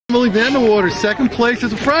Vandewater, second place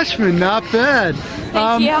as a freshman, not bad.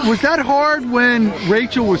 Thank you. Was that hard when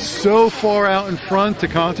Rachel was so far out in front to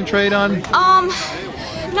concentrate on?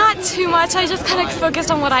 Not too much. I just kind of focused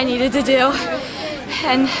on what I needed to do,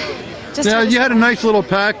 and just. Now you had a nice little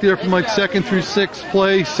pack there from like 2nd through 6th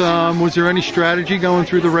place. Was there any strategy going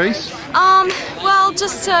through the race? Well,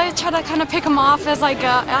 just to try to kind of pick them off as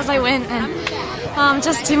I went, and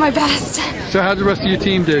just do my best. So how'd the rest of your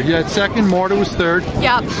team do? You had 2nd, Marta was 3rd.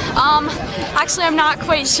 Yep. Actually, I'm not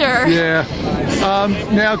quite sure. Yeah.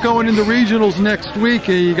 Now going into regionals next week,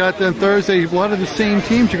 and you got them Thursday. A lot of the same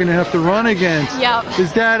teams you're going to have to run against. Yep.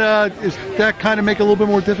 Is that kind of make it a little bit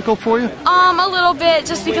more difficult for you? A little bit,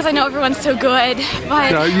 just because I know everyone's so good.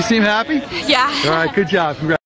 But You seem happy? yeah. All right. Good job. Congrats.